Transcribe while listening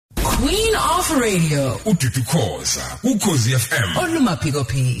Queen of Radio uDudukhoza uKhozi FM oluma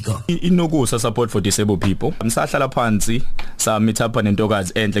phiko inokusa support for disabled people. Msahlala phansi sa meet up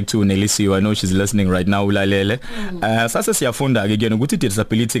nentokazi enhle kuthunelisiwe. I know she's listening right now ulalele. Sase siyafunda ke kuyena ukuthi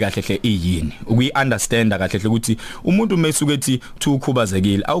disability kahle hle iyini. Uyi understand kahle hle ukuthi umuntu mesuke ethi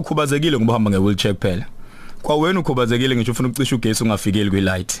ukhubazekile awukhubazekile ngoba uhamba nge-wheelchair kuphela. Kwa wena ukhubazekile ngisho ufuna ukucisha ugesi ungafikeli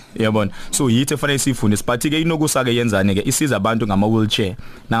kwi-light yabona so yithi efanele sifunde sipathi ke inokusa ke yenzane ke isiza abantu ngama wheelchair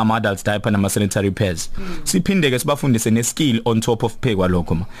nama adult diaper nama sanitary pads siphinde ke sibafundise ne skill on top of pay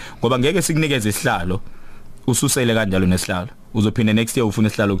kwalokho ngoba ngeke sikunikeze isihlalo ususele kanjalo nesihlalo uzophinde next year ufune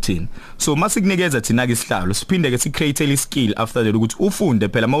isihlalo ukuthini so masikunikeza thina ke isihlalo siphinde ke sicreate i skill after that ukuthi ufunde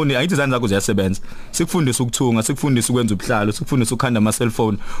phela mawuni ayithi izandla zakho ziyasebenza sikufundisa ukuthunga sikufundisa ukwenza ubuhlalo sikufundisa ukukhanda ama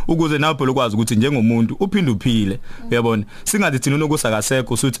cellphone ukuze nawe phela ukwazi ukuthi njengomuntu uphinde uphile uyabona singathi thina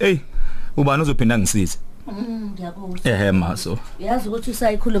unokusakasekho usuthi hey ubani uzophinda ngisize ngiyabuzwa maso yazi ukuthi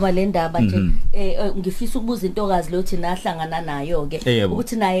usayikhuluma le ndaba nje ngifisa ukubuza intokazi lo thina ahlangana nayo ke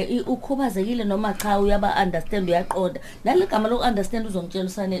ukuthi naye ukhubazekile noma cha uyaba understand uyaqonda nalegama lo understand uzongitshela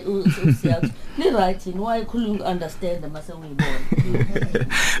usane usiyathi ni right why khuluma understand mase uyibona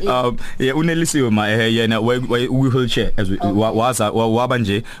unelisiwe yena wheelchair as waba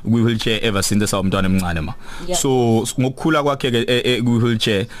nje wheelchair ever since sawumntwana emncane so ngokukhula kwakhe ke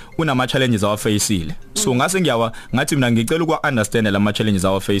wheelchair unama challenges awafacile so ngase ngathi mina ngicela ukwa understand lama challenges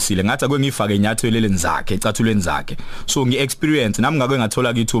awafacile ngathi ake ngifake inyatheleleni zakhe ecathulweni zakhe so ngiexperience nami ngake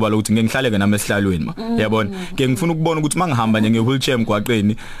ngathola ithuba lokuthi ngihlale ke nami esihlalweni yabona ke ngifuna ukubona ukuthi mangihamba nje nge-wheelchair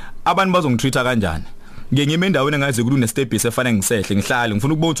emgwaqeni abantu bazongitreata kanjani ngiyeme endaweni engaze kulune stepis efana ngisehle ngihlale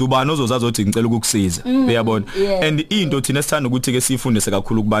ngifuna ukubona ukuthi ubani ozozazi ukuthi ngicela ukukusiza uyabona and into thina sithanda ukuthi ke sifundise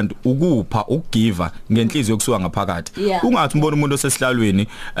kakhulu kubantu ukupha ukugiva ngenhliziyo yokusuka ngaphakathi ungathi umbona umuntu osesihlalweni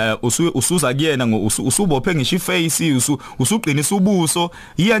usuza kuyena usubophe ngisho iface usuqinisa ubuso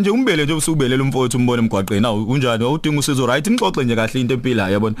iya nje umbele nje usubelela umfowethu umbone emgwaqeni awu unjani awudinga usizo right ngixoxe nje kahle into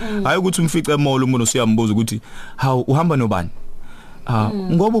emphilayo yabona hayi ukuthi umfice emall umuntu usiyambuza ukuthi hawu uhamba nobani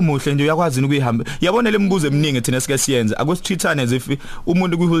ngoba umuhle nje uyakwazi ukuyihamba yabona lembuzo eminingi thina sike siyenze akusithithane as if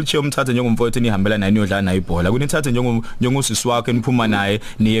umuntu kwi-wheelchair umthatha njengomfowethu enihambela naye niyodlala naye ibhola kunithathe njengosisi wakhe niphuma naye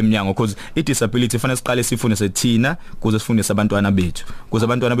niye eminyango because i-disability fanele siqale sifune sethina kuze sifundise abantwana bethu kuze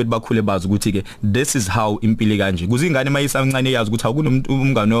abantwana bethu bakhule bazi ukuthi ke this is how impilo kanje kuze ingane mayisancane yazi ukuthi akunomuntu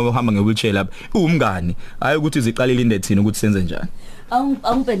umngane ohamba nge-wheelchair lapha umngane hayi ukuthi iziqalile inde thina ukuthi senze njani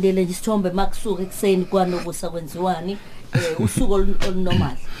angipendele nje isithombe makusuka ekseni kwanokusa kwenziwani usuku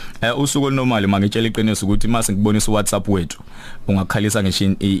olunormal usuku olunormal mangitshela iqiniso ukuthi mase ngibonisa uWhatsApp wethu ungakhalisa ngisho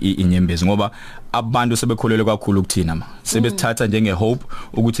inyembezi ngoba abantu sebekhulelwe kakhulu kuthina sebesithatha njenge hope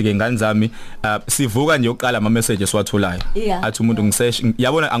ukuthi ke ngane zami sivuka nje uqala ama message esiwatholayo athi umuntu ngisesh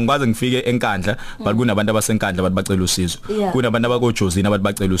yabona angikwazi ngifike enkandla but kunabantu abasenkandla bathi bacela usizo kunabantu abakojozini abathi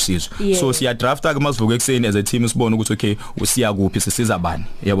bacela usizo so siya drafta ke masivuka ekseni as a team sibone ukuthi okay usiya kuphi sisiza bani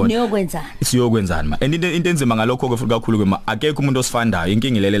yabona siyokwenzani and into enzima ngalokho ke futhi kakhulu ke akekho umuntu osifandayo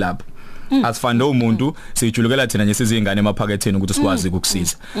inkingi ilele lapha asifanda umuntu sijulukela thina nje sizingane emaphaketheni ukuthi sikwazi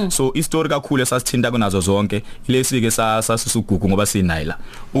ukukusiza so istory kakhulu esasithinta kunazo zonke ilesi ke sasisugugu ngoba sinayila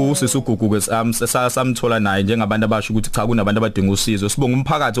usisugugu ke samthola naye njengabantu abasho ukuthi cha kunabantu abadinga usizo sibonga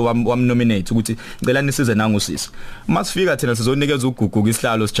umphakathi wamnominate ukuthi ngicela nisize nangu sisi masifika thina sizonikeza ugugu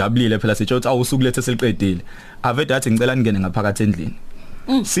isihlalo sijabulile phela sitsho ukuthi awusukulethe seliqedile aveda athi ngicela ningene ngaphakathi endlini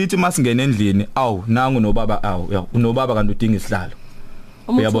sithi masingene endlini nangu nobaba unobaba kanti udinga isihlalo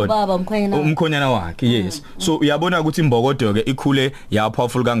uyabona umkhonyana wakhe yes so uyabona ukuthi imbokodo ke ikhule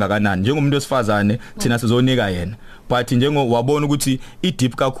yapowerful kangakanani njengomuntu osifazane thina sizonika yena but wabona ukuthi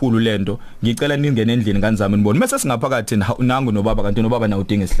ideep kakhulu lento ngicela ningene endlini kanzami nibone mase singaphakathi nangu nobaba kanti nobaba na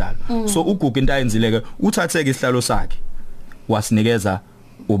udinga isihlalo so ugugu into ayenzile ke uthathe ke isihlalo sakhe wasinikeza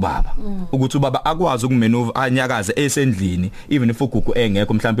ubaba ukuthi ubaba akwazi ukumaneuver anyakaze esendlini even if ugugu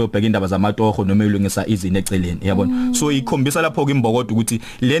engekho mhlawumbe ubheka indaba zamatoho noma elungisa izini eceleni yabona so ikhombisa lapho ke imbokodo ukuthi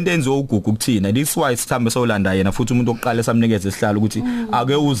lento enziwe ugugu kuthina this why sithambe solanda yena futhi umuntu oqala samnikeza isihlalo ukuthi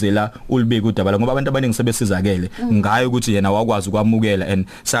ake uze la ulibeke udaba ngoba abantu abaningi sebesizakele ngayo ukuthi yena wakwazi ukwamukela and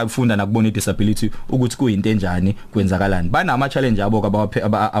sayafunda nakubona idisability ukuthi kuyinto enjani kwenzakalani banama challenge abo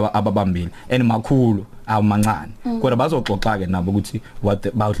ababambile and makhulu amancane kodwa bazoxoxa ke nabo ukuthi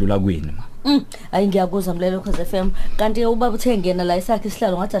badlula kwini ayi ngiyakuzwa mlelo Khosi FM kanti ubaba uthe ngena la isakhe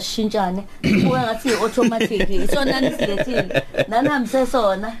isihlalo ngathi asishintshane kuya ngathi automatic isona nisilethile nanamse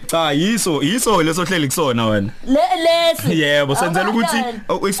sona cha yiso leso hleli kusona wena lesi yebo senzela ukuthi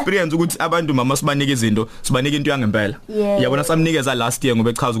experience ukuthi abantu mama sibanike izinto sibanike into yangempela yabona samnikeza last year ngoba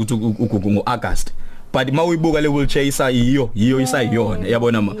echaza ukuthi ugugu ngoAugust but mawuyibuka le wheelchair isayiyo isayiyona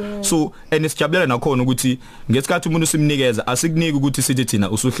yabona ma so sijabulela nakhona ukuthi ngesikhathi umuntu simnikeza asikuniki ukuthi sithi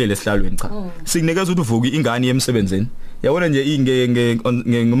thina usuhlele esihlalweni cha sikunikeza ukuthi uvuke ingane yemsebenzini yabona nje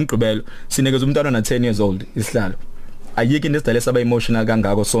ngomgqibelo sinikeza umntwana na 10 years old isihlalo ayike nesidale saba emotional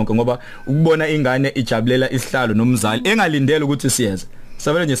kangako sonke ngoba ukubona ingane ijabulela isihlalo nomzali engalindele ukuthi siyeze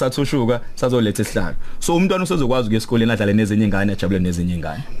sabele nje sathushuka sazoletha isihlalo so umntwana usezokwazi ukuya esikoleni adlale nezinye ingane ajabule nezinye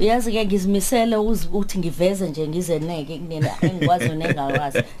ingane uyazi ke ngizimisele ukuthi ngiveze nje ngizeneke kunena engikwazi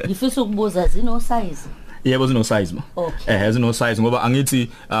nengawazi ngifisa ukubuza zino size yebo zino size ma zino size ngoba angithi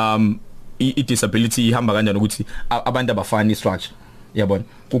i-disability ihamba kanjani ukuthi abantu abafani structure yabona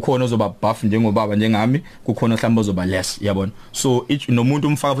kukhona ozoba buff njengobaba njengami kukhona mhlawumbe ozoba less yabona so nomuntu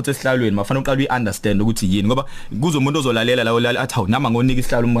umfaka futhi esihlalweni mafana uqala uunderstand ukuthi yini ngoba kuzomuntu ozolalela lawo athi hawu nama ngonika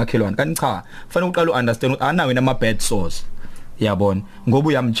isihlalo umakhelwane kanti cha fanele uqala uunderstand ukuthi anawe nama bad sores yabona ngoba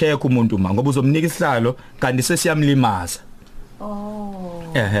uyamcheck umuntu ma ngoba uzomnika isihlalo kanti sesiyamlimaza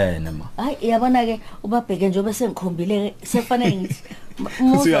nama hayi yabona ke ubabheke nje bese ngikhombile sefanele ngithi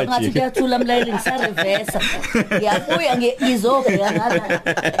musa ngathi kuyathula mlayeli ngisareverse yabuya ngizobheka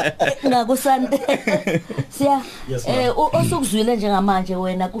ngakusande siya osukuzwile njengamanje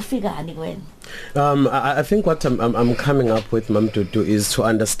wena kufikani kwena I think what I'm coming up with Mamdudu is to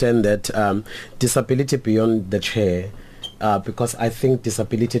understand that disability beyond the chair because I think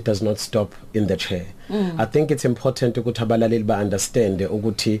disability does not stop in the chair. I think it's important ukuthi abalaleli ba understand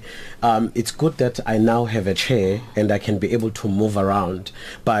ukuthi it's good that I now have a chair and I can be able to move around,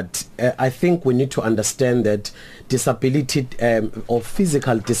 but I think we need to understand that disability or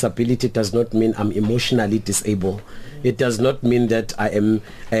physical disability does not mean I'm emotionally disabled. It does not mean that I am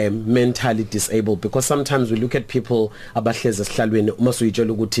mentally disabled, because sometimes we look at people abahlezi esihlalweni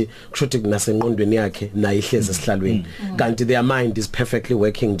masuyitshela ukuthi kushuthi kunasengqondweni yakhe na ihlezi esihlalweni kanti their mind is perfectly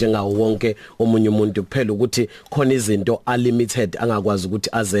working njengawo wonke omunye umuntu kuphela ukuthi khona izinto unlimited angakwazi ukuthi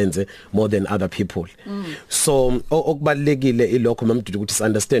azenze more than other people. So okubalekile ilokho Mamdudu ukuthi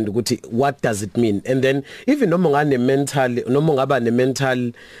understand ukuthi what does it mean, and then even noma ngane mental noma ngaba ne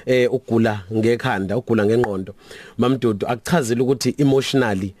mental ugula ngekhanda ugula ngengqondo Mamdudu akuchazile ukuthi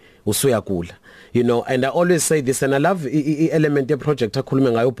emotionally usuyagula, you know. And I always say this, and I love element ye project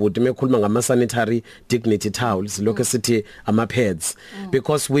akhuluma ngayo bhuti mekhuluma ngama sanitary dignity towels lokho sithi ama pads,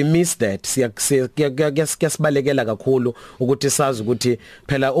 because we miss that. Siyasibalekela kakhulu ukuthi sazi ukuthi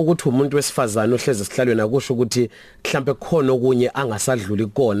phela ukuthi umuntu wesifazana ohleze esihlalweni akusho ukuthi mhlambe khona okunye angasadluli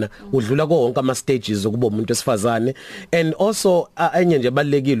kona, udlula konke ama stages ukuba umuntu wesifazane. And also enye nje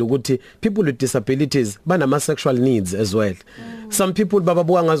balekile ukuthi people with disabilities banama sexual needs as well. Some people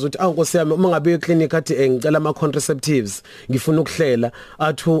bababuka ngazuthi nkosi yami uma ngabe eclinic athi ngicela ama contraceptives ngifuna ukuhlela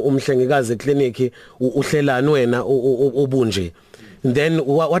athi umhlengikazi eclinic uhlelani wena ubunje. Then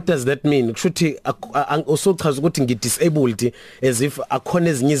what does that mean? Kushuthi usochaza ukuthi ngidisabled as if akhona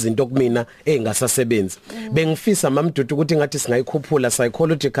ezinye izinto kumina engasasebenzi. Bengifisa Mamdudu ukuthi ngathi singayikhuphula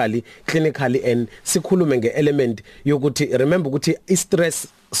psychologically, clinically, and sikhulume ngeelement yokuthi remember ukuthi i-stress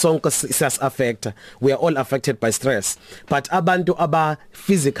sonke siyas affect. We are all affected by stress, but abantu aba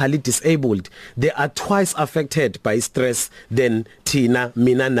physically disabled, they are twice affected by stress than thina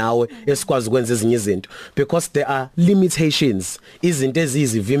mina nawe esikwazi ukwenza ezinye izinto, because there are limitations. Izinto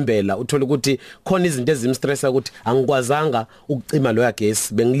ezizivimbela uthola ukuthi khona izinto ezimstressa ukuthi angikwazanga ukucima lo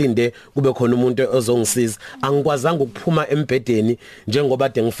yagesi bengilinde kube khona umuntu ozongisiza, angikwazanga ukuphuma embedeni njengoba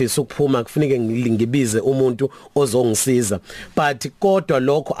ade ngifisa ukuphuma kufuneke ngibize umuntu ozongisiza. But kodwa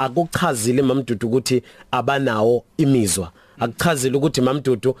lokho akuchazile Mamdudu ukuthi abanawo imizwa, akuchazile ukuthi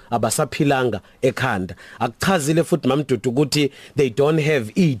Mamdudu abasaphilanga ekhanda, akuchazile futhi Mamdudu ukuthi they don't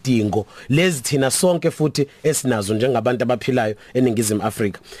have idingo lezi thina sonke futhi esinazo njengabantu abaphilayo eningizimu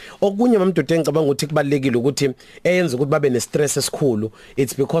Afrika. Okunye Mamdudu engicabanga ukuthi kubalekile ukuthi eyenza ukuthi babe ne stress esikhulu,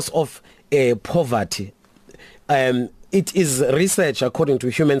 it's because of poverty. It is research according to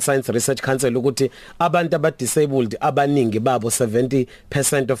Human Science Research Council ukuthi abantu aba disabled abaningi babo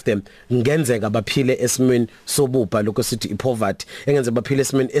 70% of them ngenzeka baphile esimweni sobupha lokho sithi ipoverty, engenze baphile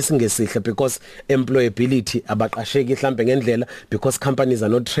esimweni esingesihle because employability abaqasheki mhlambe ngendlela, because companies are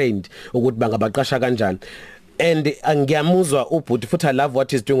not trained ukuthi bangabaqasha kanjani. And ngiyamuzwa ubhuti futhi I love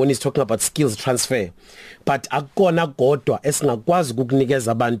what he's doing when he's talking about skills transfer, but akona kodwa esingakwazi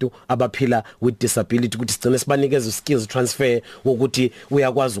ukukunikeza abantu abaphila with disability ukuthi sigcine sibanikeza skills transfer ukuthi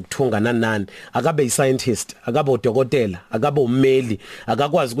uyakwazi ukuthungana nani, akabe scientist, akabe udokotela, akabe ummeli,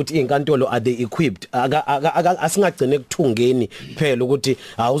 akakwazi ukuthi inkantolo are they equipped, asingagcine kuthungeni phela ukuthi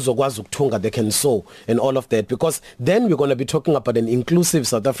awuzokwazi ukuthunga, they can sew and all of that, because then we're going to be talking about an inclusive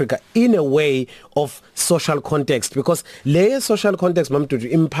South Africa in a way of social social context because le social context mamdudu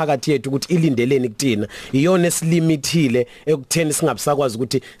imphakathi yethu ukuthi ilindeleni kuthina iyona esilimithile ekutheni singabisakwazi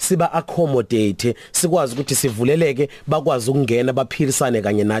ukuthi siba accommodate sikwazi ukuthi sivuleleke bakwazi ukungena baphilisane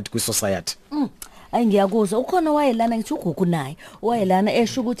kanye nathi kwi society. Ayi ngiyakuzwa ukhona wayelana ngithi ugugu naye wayelana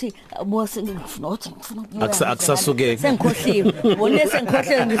esho ukuthi ngifuna ukubuya akusasuke sengikhohliwe wona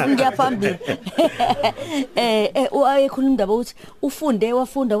sengikhohliwe ngifuna ngiyaphambili wayekhuluma indaba ukuthi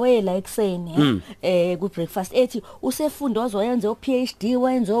wafunda wayela ekseni ku breakfast ethi usefunda wazoyenza uPhD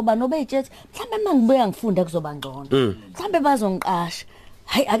wayenza oba nobejethi mhlambe mangibuya ngifunda kuzoba ngcono mhlambe bazongiqasha.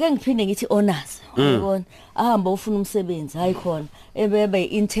 Hayi ake ngiphinde ngithi honors uyabona ahamba ufuna umsebenzi hayi khona ebebe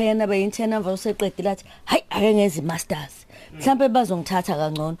intern ava useqedile athi hayi ake ngeze masters mhlambe bazongithatha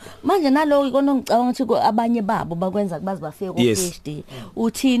kangcono manje naloko ikona ngicabanga ukuthi abanye babo bakwenza kubazi bafike ku PhD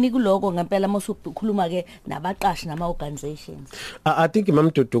uthini kuloko ngempela mosukhuluma ke nabaqashi nama organizations. I think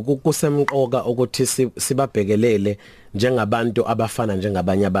mamdudu kusemqoka ukuthi sibabhekelele njengabantu abafana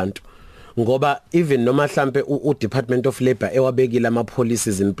njengabanye abantu ngoba even noma mhlambe uDepartment of Labor ewabekile ama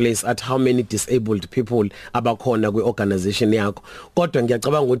policies in place at how many disabled people abakhona kwi organization yakho kodwa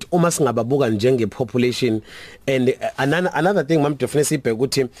ngiyacabanga ukuthi uma singababuka njenge population and another thing mam definitely ibheka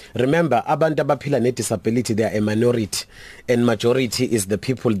ukuthi remember abantu abaphila ne disability they are a minority and majority is the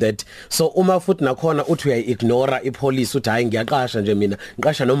people that so uma futhi nakhona uthi uyayignore ipolice uthi hayi ngiyaqasha nje mina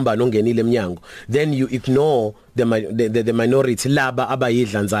ngiqasha nombani ongenile eminyango then you ignore the minority laba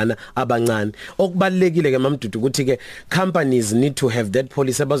abayidlanzana abancane okubalekile ke mamdudu ukuthi ke companies need to have that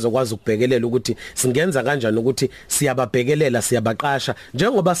policy abazokwazi ukubhekelela ukuthi singenza kanjani ukuthi siyababhekelela siyabaqasha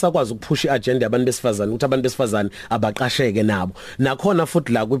njengoba sakwazi ukupush iagenda yabantu besifazane ukuthi abantu besifazane abaqasheke nabo nakhona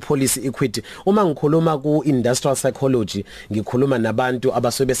futhi la kwi policy equity uma ngikhuluma ku industrial psychology ngikhuluma nabantu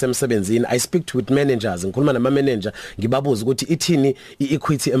abasobe semsebenzini I speak to with managers ngikhuluma nama manager ngibabuza ukuthi ithini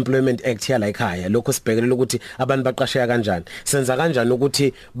i-Equity Employment Act yala ekhaya lokho sibhekelela ukuthi abantu baqashaya kanjani senza kanjani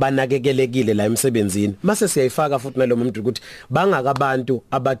ukuthi banakekelekile la emsebenzini mase siyayifaka futhi nalo muntu ukuthi bangakabantu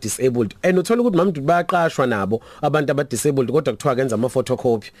aba disabled and uthola ukuthi mamuntu bayaqashwa nabo abantu aba disabled kodwa kuthiwa kenza ama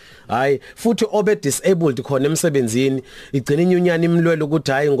photocopy hayi futhi obe disabled khona emsebenzini igcina inyunyana imlwelo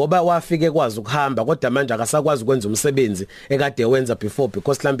ukuthi hayi ngoba wafike kwazi ukuhamba kodwa manje akasakwazi ukwenza umsebenzi ekade wenza before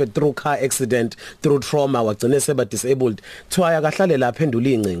because mhlambe through car accident through trauma wagcina seba disabled kuthiwa akahlale lapha endula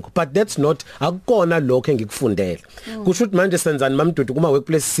incingo but that's not akukona lokho engikufundela kusho ukuthi manje senzani mamdudu kuma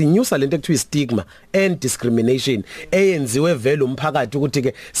workplace sinyusa lento ekuthiwa stigma and discrimination eyenziwe vele umphakathi ukuthi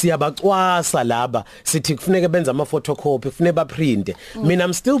ke siyabacwasa laba sithi kufuneka benza ama photocopy kufuneka baprinte mina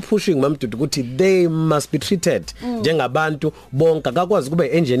I'm still pushing mamdudu ukuthi they must be treated njengabantu bonke akakwazi kube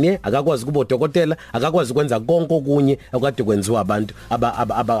engineer akakwazi kube udokotela akakwazi ukwenza konke okunye akade kwenziwa abantu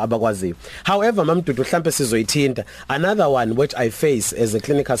abakwaziyo however mamdudu mhlambe sizoyithinta another one which I face as a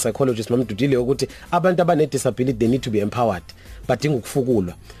clinical psychologist mamdudu ile ukuthi abantu abane disability they need to be empowered badinga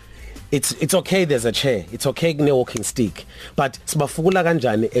ukufukulwa it's okay there's a chair it's okay kune walking stick but sibafukula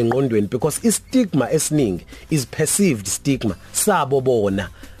kanjani engqondweni because istigma esiningi is perceived stigma sabo bona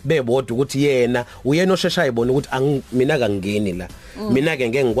bebodwa ukuthi yena uyena oshesha ayibona ukuthi mina akangeni la mina ke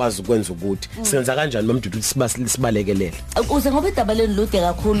ngeke ngikwazi ukwenza ukuthi senza kanjani mamdudu sibalekelele uze ngoba idaba leni lude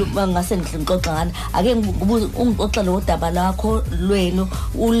kakhulu ngase ngixoxa ngani ake ngibuze ungixoxa lo daba lakho lwenu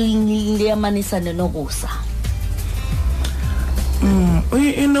uliyamanisa nenokusa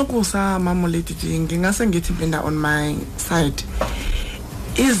inokusa mamoleti ngingase ngithi benda on my side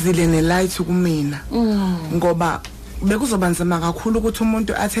izile ne light kumina ngoba bekuzoba nzima kakhulu ukuthi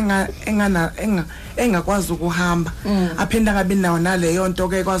umuntu athi engakwazi ukuhamba aphinda kabi nawo naleyo nto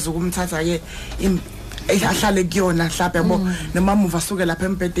ke kwazi ukumthatha ke ahlale kuyona mhlawumbe yabo noma muva asuke lapha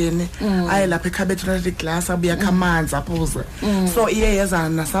empedeni aye lapha ekhabethu glass abuya khamanzi aphuze so iyeza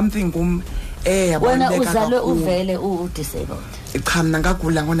na something wena uzalwe uvele disabled cha mina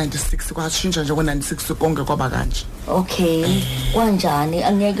ngagula ngo96 kwashintsha nje ngo96 konke kwaba kanje okay kanjani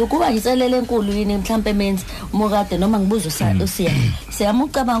angeke kuba inselele enkulu yini mhlambe menzi umokade noma ngibuza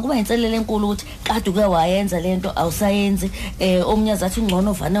siyamucabanga kuba inselele enkulu ukuthi kade uke wayenza lento awusayenzi omnyazi athi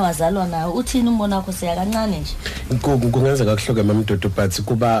ungcono uvane wazalwa nayo uthini umbona wakho siyakancane nje kungenza kakuhloke mamdudu but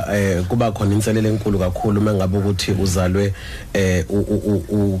kuba khona inselele enkulu kakhulu mangabe ukuthi uzalwe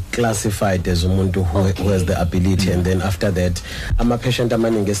classified as umuntu who has the ability and then after that ama patient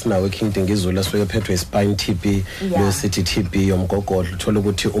amaningi esinawo eKingdom ngizula soke phethwe spine TB lo city TB yomgogodlo uthola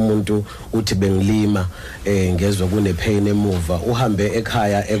ukuthi umuntu uthi bengilima ngezwe kune pain emuva uhambe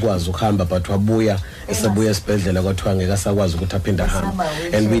ekhaya ekwazi ukuhamba but wabuya esabuya esibhedlela kwathiwa ngeke asakwazi ukuthi aphinde ahambe.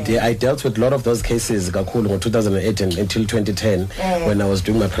 And I dealt with a lot of those cases kakhulu ngo 2008 until 2010 when I was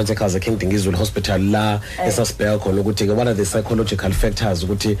doing my practicals at King Dingizulu Hospital la esasibheka khona ukuthi what are the psychological factors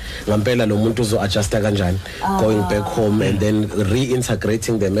ukuthi ngampela lo muntu uzo adjusta kanjani going back home and then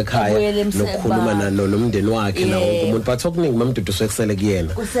reintegrating them ekhaya nokukhuluma nomndeni wakhe na wonke umuntu but okuningi mamdudu sokusele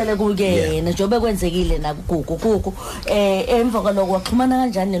kuyena kusele kuyena njobe kwenzekile nakugugu emva kwaloko waxhumana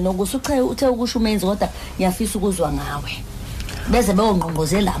kanjani nokusuche uthe ukusho umenzi kodwa ngiyafisa ukuzwa ngawe beze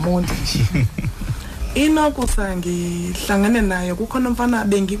beyongqongqozela amuntu nje inokusa ngihlangane naye kukhona umfana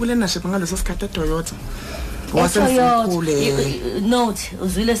bengikule ship ngaleso sikhathi eToyota wasemkhulu note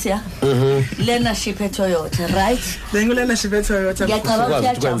uzwile siya leadership eToyota right bengule ship eToyota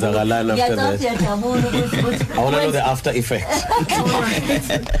ngiyacabanga ukwenzakalana after that I want to know the after effects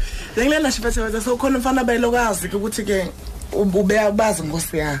bengule ship eToyota so khona umfana bayilokazi ukuthi ke ubeyabazi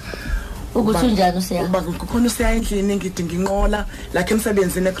ngosiya ukuthi unjani usiya kukhona usiya endlini ngidinga inqola like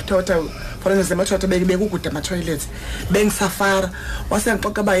emsebenzini eKutota for instance eMathota bekukude ama toilets bengisafara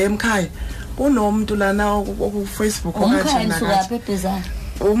wasengixoxa baye emkhaya kunomuntu lana ku Facebook okanje na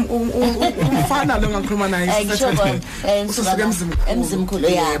umfana lo ngikhuluma naye ususuka emzimkhulu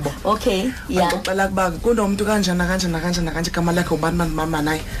yabo okay yeah ngixoxela kuba kunomuntu kanje igama lakhe ubani mama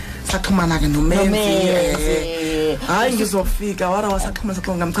naye saxhumana ke nomenzi hayi ngizofika wara wasaxhumana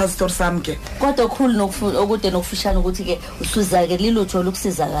sakho ngamchaza story sami ke kodwa okhulu okude nokufishana ukuthi ke usuzake lilutho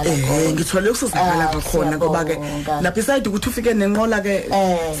lokusizakala khona ngithole ukusizakala khona ngoba ke lapha iside ukuthi ufike nenqola ke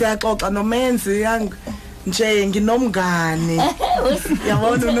siyaxoxa nomenzi nje nginomngane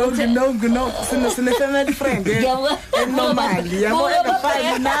yabona no sine family friend normal yabo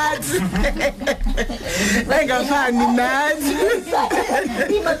engafani nathi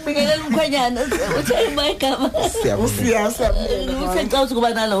ibakubikelela umkhwenyana uthe mayigama usiyasa uthi kuba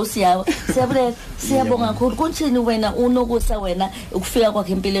nalo usiyawa siyabulela siyabonga kakhulu kunthini wena unokusa wena ukufika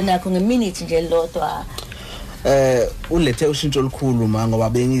kwakhe empilweni yakho ngeminute nje lodwa ulethe ushintsho olukhulu ma ngoba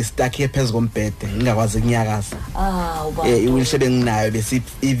bengistuck ephezulu kombhede ngingakwazi ukunyakaza iwheelchair benginayo bese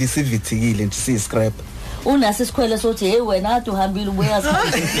ivisivithikile nje si scrap unasi isikhwele sothi hey wena ade uhambile ubuya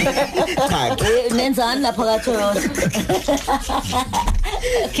cha nenzani lapha kaToyota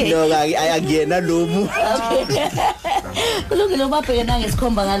okay no ayakuyena lomu kulungile ubabheke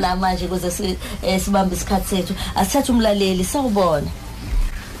nangesikhomba ngala manje ukuze sibambe isikhathi sethu asithathe umlaleli sawubona.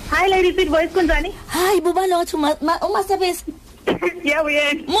 Hi lady big boys kunjani? Hi buba lothu umasabesi. Yeah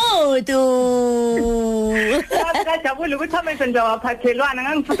uyena. Mutu. Jabul'Ujule ukuthi amehlo nje waphathelwana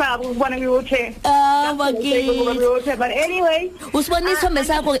ngangifisa ukubona ngiwuthe. Bakithi. But anyway, usibona isithombe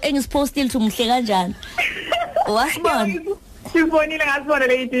sakho engisipostile umhle kanjani? Wasibona? Sibonile ngasibona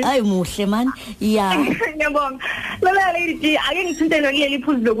lady. Hayi muhle man. Yeah. Ngiyabonga. Lola lady ake ngithintele kuleli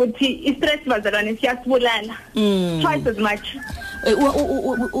phuzu lokuthi i-stress bazalwane siyasibulala. Twice as much.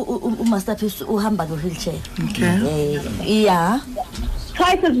 Masterpiece uhamba nge-wheelchair. Okay. Yeah.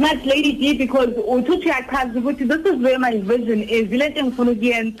 Twice as much lady G because uthuthi yachaza ukuthi this is where my vision is. Lento engifuna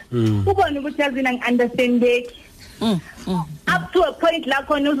ukuyenza. Ubone ukuthi yazina ngi-understandeki. Up to a point la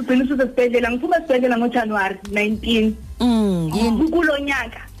khona uzugcina usesibhedlela ngiphuma esibhedlela ngoJanuary 19. Yini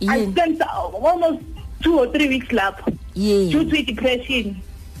kulonyaka. I spent almost 2 or 3 weeks lapho. Due to depression.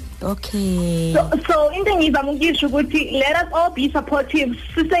 Okay. So into ngizama ukisho ukuthi let us all be supportive.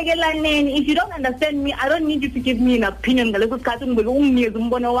 Sisekelaneni. If you don't understand me, I don't need you to give me an opinion ngaleso sikhathi ngibeke unginikeze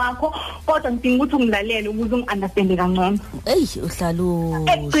umbono wakho kodwa ngidinga ukuthi ungilalele ukuze ungiunderstand kangcono. Hey uhlalu.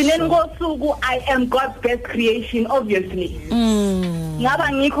 Ekugcineni kosuku I am God's best creation obviously.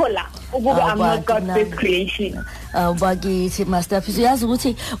 Ngaba ngikho la ukuba I'm not God's best creation. Bakithi masterpiece uyazi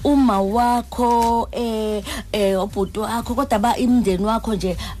ukuthi uma wakho obhuti wakho kodwa imndeni wakho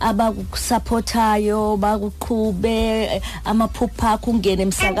nje abakusupportayo bakuqhube amaphupha akho ungene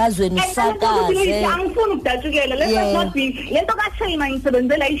emsakazweni usakaze angifuni ukudatshukela let's not be lento kaShayima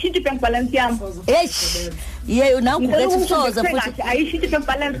ngisebenzela ishintshe bank balance yami yeah now ukhethe usoza futhi ayishintshe bank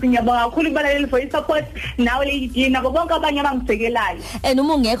balance ngiyabonga kakhulu kubalaleli for support nawe lady nabo bonke abanye abangisekelayo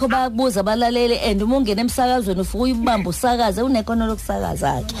uma ungekho bayakubuza abalaleli and uma ungena emsakazweni uyibamba usakaze unekhono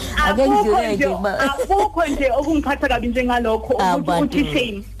lokusakaza ke ake ngizweke akukho nje okungiphatha kabi njengalokho ukuthi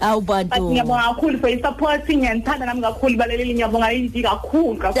shame awubantu ngiyabonga kakhulu for support ngiyandithanda nami kakhulu balaleli ngiyabonga lady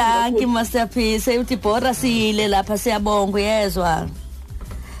kakhulu thank you masterpiece uthi bora sile lapha siyabonga uyezwa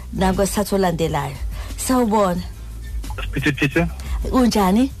nango sithatha olandelayo sawubona Phithe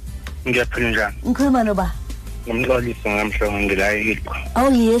unjani ngiyaphila njani ngikhuluma noba ngimxolisa ngamhlanje ngila yikho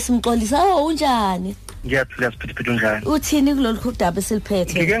oh yes mxolisa unjani Ngiyaphila siphithiphithi njani? Uthini kulolu daba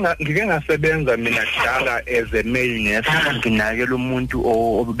esiliphethe? Ngike ngasebenza mina kudala as a male nurse nginakela umuntu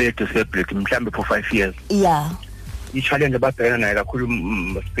obe disabled mhlambe for 5 years. Yeah. I-challenge ababhekana nayo kakhulu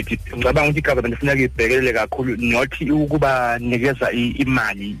siphithiphithi. Ngicabanga ukuthi i-government kufanele ibhekelele kakhulu not ukuba nikeza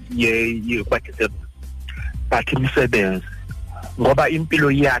imali kwa disabled but imisebenzi. Ngoba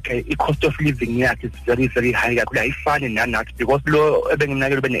impilo yakhe i-cost of living yakhe is very very high kakhulu ayifani nanathi because lo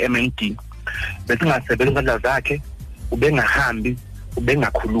ebenginakela bene-MND bese ngasebenza ngandla zakhe ubengahambi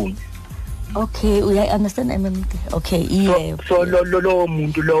ubengakhulumi. Okay, uya understand MMD. Okay, yeah. So lo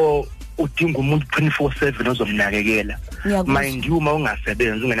muntu lo udinga umuntu 24/7 ozomnakekela. Mind you uma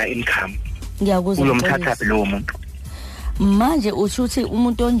ungasebenzi ungena income. Ngiyakuzwa. Uyomthatha lo muntu. Manje ushuthi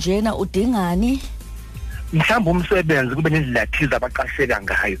umuntu onjena udingani? Mhlawumbe umsebenzi kube nezilathiza abaqasheka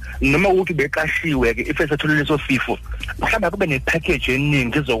ngayo noma ukuthi beqashiwe ke if esethola leso sifo mhlawumbe kube ne-package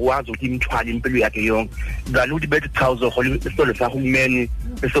eningi ezokwazi ukuthi imthwale impilo yakhe yonke ngaluthi bethi cha uzohola isitolo sahulumeni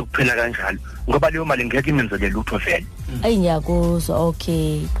bese kuphela kanjalo ngoba leyo mali ngeke imenzele lutho vele. Ayi ngiyakuzwa.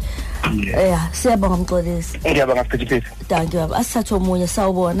 Okay. Siyabonga Mxolisi. Ngiyabonga Siphithiphithi. Thank you baba. Asithathe omunye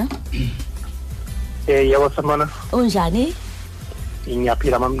sawubona. Yebo samana. Unjani?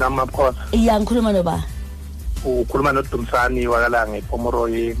 Ngiyaphila mamaphosa. Ngikhuluma noba. Ukhuluma noDumsani wakala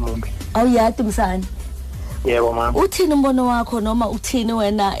ngePomoroyi Mumbi. Dumsani. Yebo mama. Uthini umbono wakho noma uthini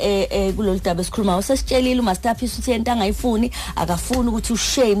wena kulolu daba esikhuluma usesitshelile uMasterpiece uthi into angayifuni akafuni ukuthi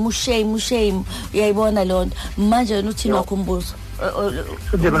ushame uyayibona lonto manje wena uthini wakho umbuzo?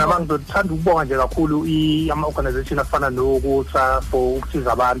 Nje mina ngithanda ukubonga nje kakhulu ama organization afana nokusa for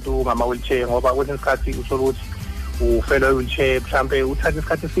ukusiza abantu ngama wheelchair ngoba kwesinye isikhathi uthola ukuthi ufela wheelchair mhlambe uthatha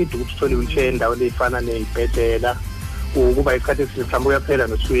isikhathi eside ukuthi uthole wheelchair endaweni efana nezibhedlela kuba isikhathi eside mhlambe uyaphela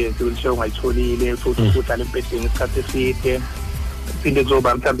no2 years wheelchair ungayitholile futhi udlala empedeni isikhathi eside phinde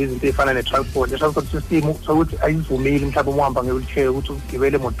kuzoba mhlambe izinto efana ne-transport system sokuthi ayivumeli mhlambe uhamba nge-wheelchair ukuthi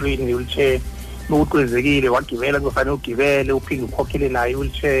ugibele emotweni nge-wheelchair nokuqhezekile wagibela kufanele ugibele uphinde ukhokhele nayo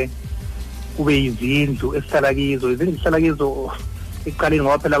i-wheelchair kube izindlu esihlala kizo iqaleni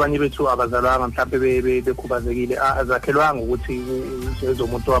ngoba phela abanye bethu abazalwanga mhlawumbe bekhubazekile azakhelwanga ukuthi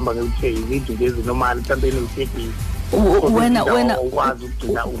ezomuntu ohamba nge-wheelchair izindlu lezi normal mhlawumbe enesibhisi wena ukwazi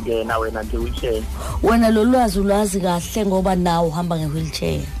ukugcina ungena wena nge-wheelchair. Wena lo lwazi kahle ngoba nawe uhamba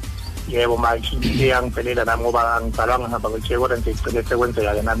nge-wheelchair. Yebo manje ngiyangiphelela nami ngoba angizalwanga ngihamba nge-wheelchair kodwa nje igcine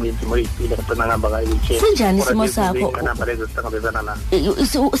sekwenzeka ke nami izimo ezithile ngigcina ngihamba nge-wheelchair. Sinjani isimo sakho?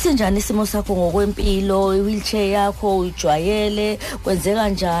 Sinjani isimo sakho ngokwempilo i-wheelchair yakho uyijwayele kwenzeka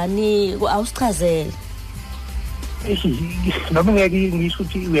kanjani awusichazele? Noma ngeke ngisho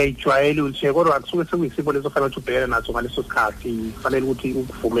ukuthi uyayijwayela i-wheelchair kodwa akusuke sekuyisimo leso fanele ubhekane naso ngaleso sikhathi kufanele ukuthi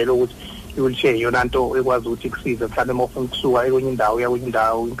ukuvumele ukuthi i-wheelchair yona nto ekwazi ukuthi kusize mhlawumbe uma ufuna ukusuka ekwenye indawo uya kwenye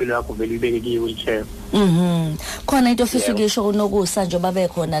indawo impilo yakho vele ibeke kiyi-wheelchair. Khona into ofisa ukuyisho kunokusa njengoba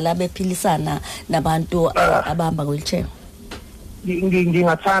bekhona la bephilisana nabantu abahamba nge-wheelchair?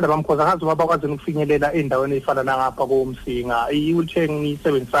 Ngingathanda bamkhoza ngazi uma bakwazi ukufinyelela endaweni efana nangapha koMsinga i-wheelchair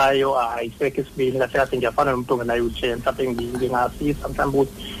ngiyisebenzisayo ayisekho esibili kahle kahle ngiyafana nomuntu ongenayo i-wheelchair mhlawumbe ngingafisa mhlawumbe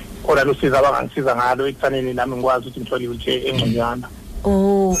ukuthi khona lusiza abangangisiza ngalo ekuthaneni nami ngikwazi ukuthi ngithole i-wheelchair engconywana.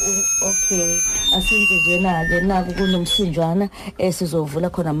 Okay. Asinze njena-ke naku kunomsinjwana sizovula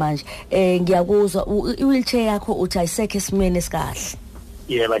khona manje. Ngiyakuzwa i-wheelchair yakho uthi ayisekho esimeni esikahle.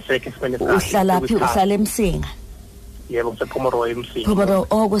 Yebo ayisekho esimeni esikahle. Uhlalaphi? Uhlala eMsinga? Yebo ngisePomoroyi eMsinga.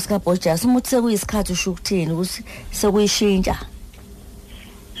 Pomoroyi kwesikabhojas umuthi sekuyisikhathi usho ukuthini ukuthi sekuyishintsha?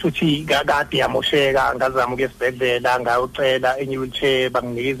 Suthi kade yamosheka ngazama ukuya esibhedlela ngayocela enye wheelchair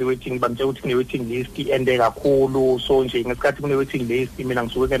banginikeza i-waiting bangitshela ukuthi kune-waiting list ende kakhulu so nje ngesikhathi kune-waiting list mina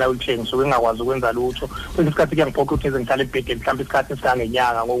ngisuke ngena wheelchair ngisuke ngingakwazi ukwenza lutho kwesinye isikhathi kuyangiphoqa ukuthi ngihlale embhedeni mhlawumbe isikhathi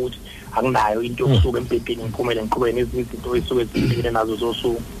esikangenyanga ngokuthi anginayo into yokusuka embhedeni ngiphumele ngiqhubeke nezinye izinto ey'suke zibhekene nazo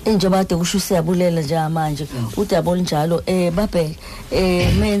zosuku. Njengoba kade kusho siyabulela njengamanje udaba olunjalo babheke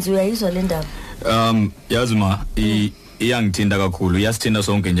menzi uyayizwa le ndaba? Yazi ma iyangithinta kakhulu iyasithinta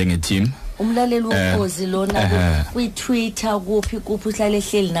sonke njenge-team. Umlaleli wokhozi lona kwi-Twitter kuphi uhlale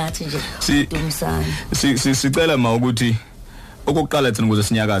ehleli nathi nje Dumsani. Sicela ma ukuthi okokuqala thina ukuze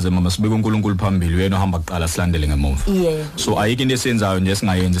sinyakaze mama sibeke uNkulunkulu phambili uyena ohamba kuqala silandele ngemuva. So ayikho into esenzayo nje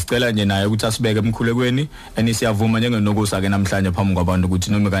singayenzi sicela nje naye ukuthi asibeke emkhulekweni siyavuma njengenokusa ke namhlanje phambi kwabantu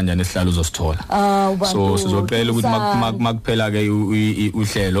ukuthi noma kanjani esihlalo uzosithola. So sizocela ukuthi makuphela ke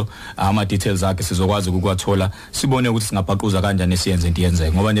uhlelo ama details akhe sizokwazi ukuwathola sibone ukuthi singabhaquza kanjani siyenze into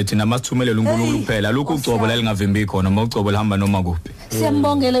yenzeke ngoba nje thina masithumelele uNkulunkulu kuphela lokho ugcobo la lingavimbi khona uma ugcobo lihamba noma kuphi.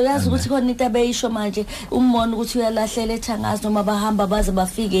 Siyambongela uyazi ukuthi khona into abeyisho manje ummono ukuthi uyalahlela ethangazi noma bahamba baze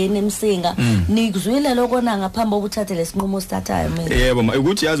bafike enemsinga nikuzwile lokona ngaphambi kokuthatha lesinqumo sithathayo mina yebo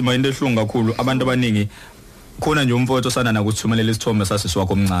ukuthi yazi into ehlungu kakhulu abantu abaningi khona nje umfowethu osana nakuthumelela isithombe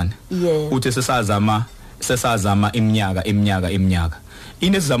sasisiwakho omncane uthi sesazama iminyaka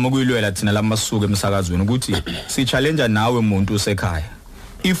inesizama ukuyilwela thina lamasuku emsakazweni ukuthi si challenge nawe umuntu usekhaya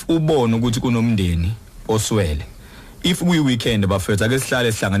if ubona ukuthi kunomndeni oswele if we weekend bafethu ake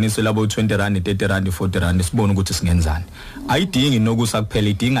sihlale sihlanganiswe labo 20 rand 30 rand 40 rand sibone ukuthi singenzani ayidingi nokusa kuphela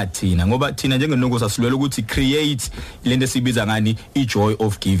idinga thina ngoba thina njengenokusa silwela ukuthi create lento esibiza ngani ijoy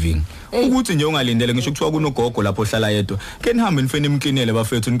of giving ukuthi nje ungalindele ngisho kuthiwa kunogogo lapho hlala yedwa ke nihambe nifene imklinele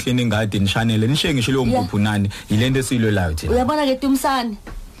bafethu niclean ingadi nishanele nishe ngisho leyo mpuphu nani yilento esilwelayo thina uyabona ke Tumsane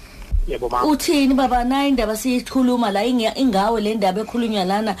yebo mama uthini baba nayi indaba siyikhuluma la ingawe le ndaba ekhulunywa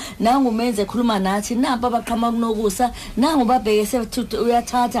lana nangumenze ekhuluma nathi nampa baqhama kunokusa nangu babheke sethu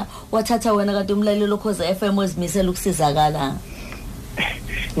wathatha wena kanti umlalelo khoza FM wezimisela ukusizakala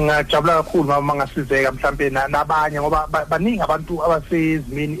ngajabula kakhulu mama ngasizeka mhlambe nabanye ngoba baningi abantu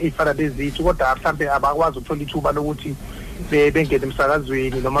abasezimini ezifana lezithu kodwa mhlambe abakwazi ukuthola ithuba lokuthi bengene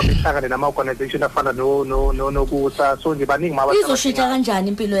emsakazweni noma behlangane nama organization afana nokusa so nje baningi mabasha izoshitha kanjani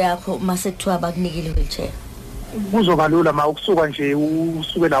impilo yakho mase kuthiwa bakunikile wheelchair kuzobalula ma ukusuka nje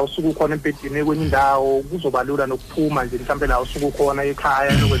usuke la usuku ukhona empedini kwenye indawo kuzobalula nokuphuma nje mhlambe la usuku ukhona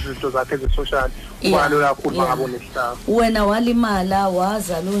ekhaya lokwenza izinto zakhe ze-social kubalula kakhulu bangabona isihlalo wena walimala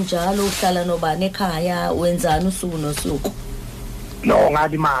wazala unjalo uhlala nobani ekhaya wenzani usuku nosuku no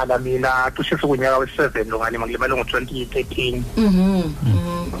ngalimala mina tushe kunyaka we7 lo ngalima ngilimala ngo2013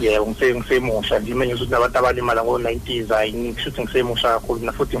 yeah ngisemusha ndime ngizothi nabantu abalimala ngo90s ayingishuthi ngisemusha kakhulu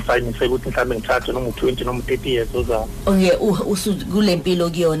na futhi ngifanele ukuthi mhlambe ngithathe noma u20 noma u30 years oza okay usulempilo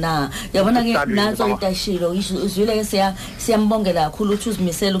kuyona yabona ke nanso intashilo uzwile ke siyambongela kakhulu uthi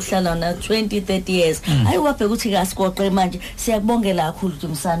uzimisela ukuhlala na 20-30 years ayiwabheka ukuthi kasigoqe manje siyakubongela kakhulu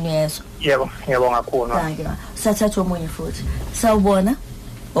Tumsane yeso yebo ngakhona thank you sathatha omunye futhi sawubona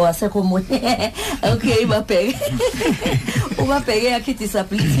owasekho omunye okay babheke ubabheke yakhe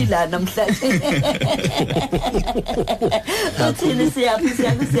disability la namhlanje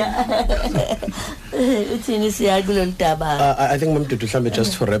uthini siya kulolu daba I think Mamdudu mhlambe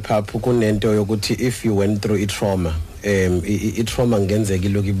just to wrap up kunento yokuthi if you went through trauma i-trauma ngenzeka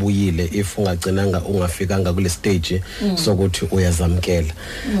iloku ibuyile if ungagcinanga ungafikanga kule stage sokuthi uyazamkela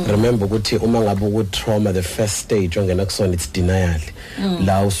remember ukuthi uma ngabe ku-trauma the first stage ongena kusona it's denial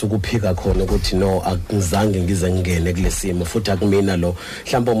la usukuphika khona ukuthi no akuzange ngize ngene kule simo futhi akumina lo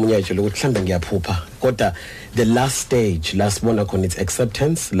mhlawumbe omunye ayitshela ukuthi mhlawumbe ngiyaphupha kodwa the last stage last bona khona it's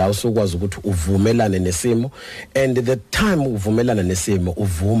acceptance la usukwazi ukuthi uvumelane nesimo and the time uvumelana nesimo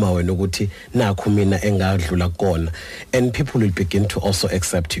uvuma wena ukuthi nakho mina engadlula kona and people will begin to also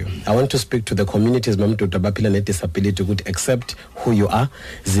accept you. I want to speak to the communities Mamdudu abaphila ne disability ukuthi accept who you are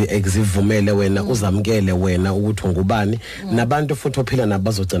zivumele wena uzamkele wena ukuthi ungubani nabantu futhi ophila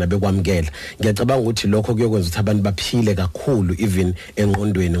nabazogcina bekwamkela ngiyacabanga ukuthi lokho kuyokwenza ukuthi abantu baphile kakhulu even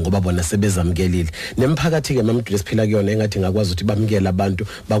engqondweni ngoba bona sebezamkelile nemphakathi ke Mamdudu esiphila kuyona engathi ngakwazi ukuthi bamkele abantu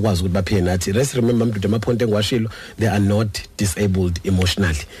bakwazi ukuthi baphile nathi let's remember Mamdudu amaphonto engiwashilo they are not disabled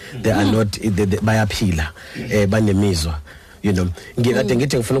emotionally they are not bayaphila banemizwa you know ngikade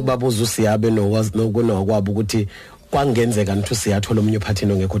ngithi ngifuna ukubabuza usiyabe nokwabo ukuthi kwangenzeka nithu siyathola omunye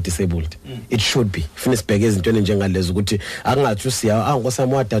uphathini ongekho disabled it should be funa sibheke izinto njengalezo ukuthi akungathi usiya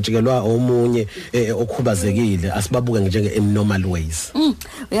ngosami wadatshikelwa omunye okhubazekile asibabuke njenge normal ways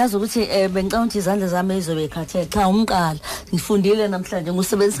uyazi ukuthi bengicabanga ukuthi izandla zami ezobe ekhathe cha umqala ngifundile namhlanje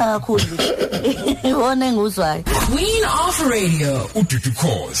ngusebenzisa kakhulu wona enguzwayo Queen of Radio uDudu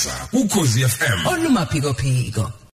Khoza ukhozi FM onumaphiko phiko